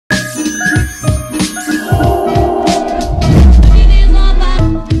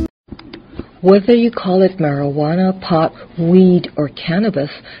Whether you call it marijuana, pot, weed, or cannabis,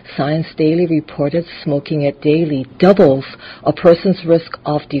 Science Daily reported smoking it daily doubles a person's risk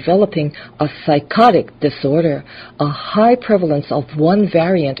of developing a psychotic disorder. A high prevalence of one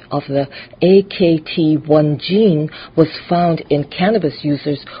variant of the AKT1 gene was found in cannabis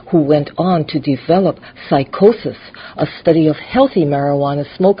users who went on to develop psychosis. A study of healthy marijuana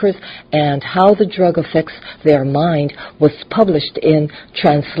smokers and how the drug affects their mind was published in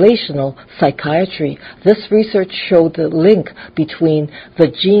Translational Psychiatry. This research showed the link between the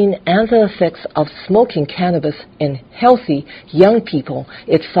gene and the effects of smoking cannabis in healthy young people.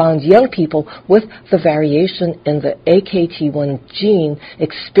 It found young people with the variation in the AKT1 gene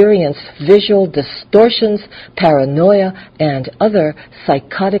experienced visual distortions, paranoia, and other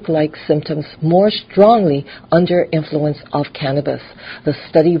psychotic-like symptoms more strongly under influence of cannabis. The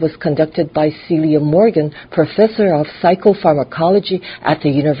study was conducted by Celia Morgan, professor of psychopharmacology at the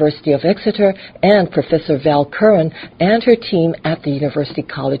University of Exeter, and Professor Val Curran and her team at the University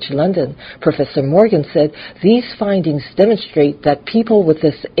College London. Professor Morgan said these findings demonstrate that people with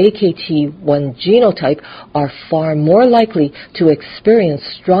this AKT1 genotype are far more likely to experience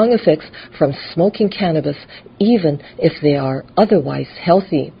strong effects from smoking cannabis even if they are otherwise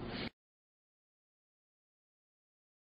healthy.